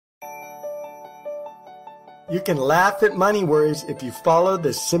You can laugh at money worries if you follow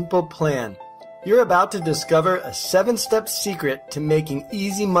this simple plan. You're about to discover a 7-step secret to making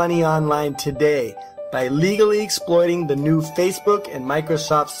easy money online today by legally exploiting the new Facebook and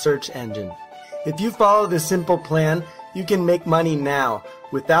Microsoft search engine. If you follow this simple plan, you can make money now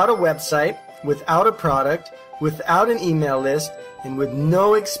without a website, without a product, without an email list, and with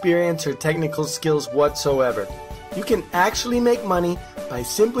no experience or technical skills whatsoever. You can actually make money by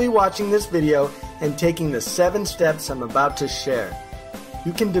simply watching this video and taking the 7 steps I'm about to share.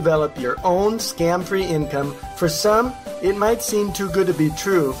 You can develop your own scam-free income. For some, it might seem too good to be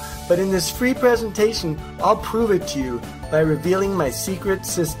true, but in this free presentation, I'll prove it to you by revealing my secret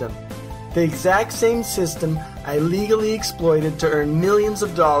system. The exact same system I legally exploited to earn millions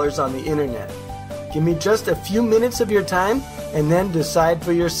of dollars on the internet. Give me just a few minutes of your time and then decide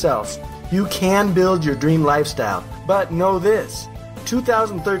for yourself. You can build your dream lifestyle, but know this.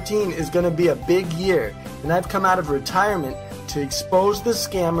 2013 is going to be a big year, and I've come out of retirement to expose the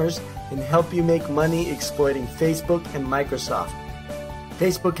scammers and help you make money exploiting Facebook and Microsoft.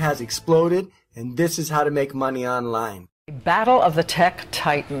 Facebook has exploded, and this is how to make money online. Battle of the tech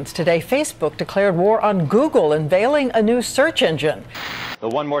titans. Today, Facebook declared war on Google, unveiling a new search engine. The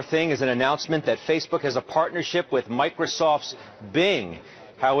one more thing is an announcement that Facebook has a partnership with Microsoft's Bing.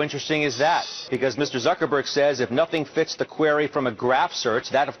 How interesting is that? Because Mr. Zuckerberg says if nothing fits the query from a graph search,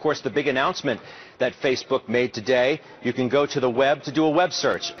 that of course the big announcement that Facebook made today, you can go to the web to do a web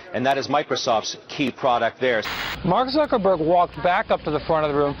search, and that is Microsoft's key product there. Mark Zuckerberg walked back up to the front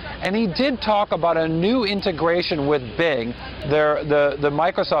of the room, and he did talk about a new integration with Bing, the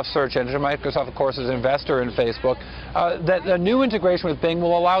Microsoft search engine. Microsoft, of course, is an investor in Facebook. That a new integration with Bing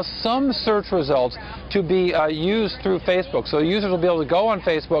will allow some search results to be used through Facebook. So users will be able to go on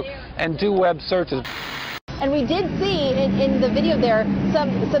Facebook and do web searches. And we did see in the video there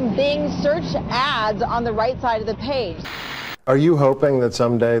some Bing search ads on the right side of the page. Are you hoping that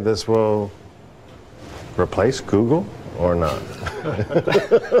someday this will replace Google or not?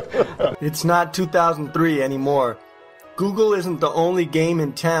 It's not 2003 anymore. Google isn't the only game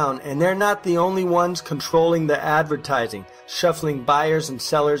in town, and they're not the only ones controlling the advertising, shuffling buyers and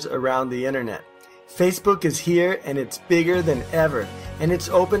sellers around the internet. Facebook is here, and it's bigger than ever, and it's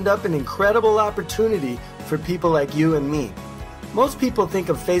opened up an incredible opportunity for people like you and me. Most people think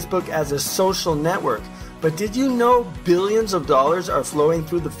of Facebook as a social network, but did you know billions of dollars are flowing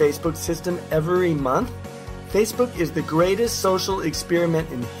through the Facebook system every month? Facebook is the greatest social experiment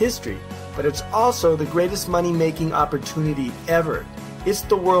in history, but it's also the greatest money-making opportunity ever. It's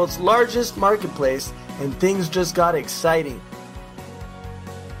the world's largest marketplace, and things just got exciting.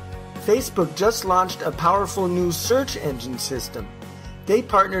 Facebook just launched a powerful new search engine system. They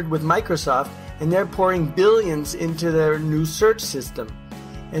partnered with Microsoft, and they're pouring billions into their new search system.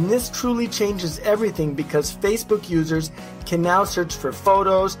 And this truly changes everything because Facebook users can now search for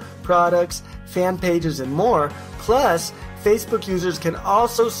photos, products, fan pages, and more. Plus, Facebook users can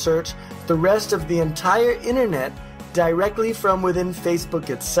also search the rest of the entire internet directly from within Facebook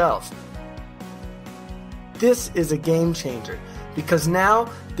itself. This is a game changer because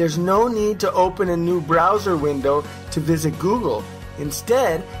now there's no need to open a new browser window to visit Google.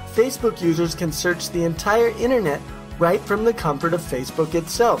 Instead, Facebook users can search the entire internet right from the comfort of Facebook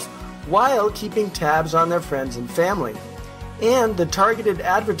itself, while keeping tabs on their friends and family. And the targeted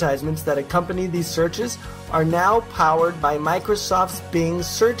advertisements that accompany these searches are now powered by Microsoft's Bing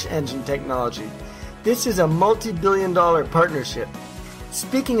search engine technology. This is a multi-billion-dollar partnership.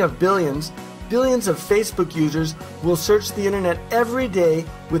 Speaking of billions, billions of Facebook users will search the internet every day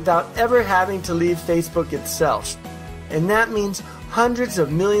without ever having to leave Facebook itself. And that means hundreds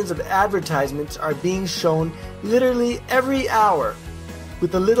of millions of advertisements are being shown literally every hour.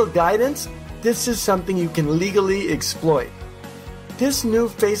 With a little guidance, this is something you can legally exploit. This new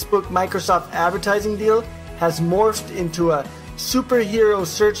Facebook-Microsoft advertising deal has morphed into a superhero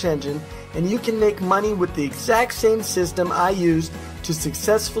search engine, and you can make money with the exact same system I used to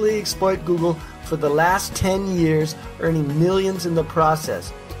successfully exploit Google for the last 10 years, earning millions in the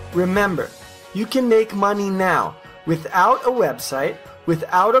process. Remember, you can make money now without a website,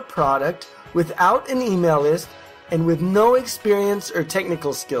 without a product, without an email list, and with no experience or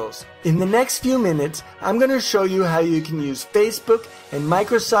technical skills. In the next few minutes, I'm going to show you how you can use Facebook and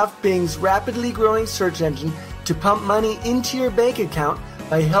Microsoft Bing's rapidly growing search engine to pump money into your bank account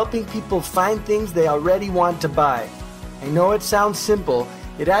by helping people find things they already want to buy. I know it sounds simple.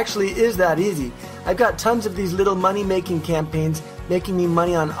 It actually is that easy. I've got tons of these little money-making campaigns making me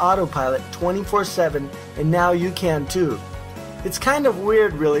money on autopilot 24/7, and now you can too. It's kind of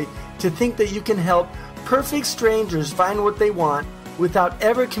weird, really, to think that you can help perfect strangers find what they want without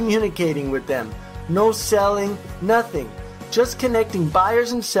ever communicating with them. No selling, nothing. Just connecting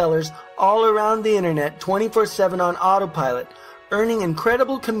buyers and sellers all around the internet 24/7 on autopilot, earning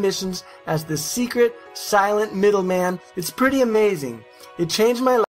incredible commissions as the secret, silent middleman. It's pretty amazing. It changed my life.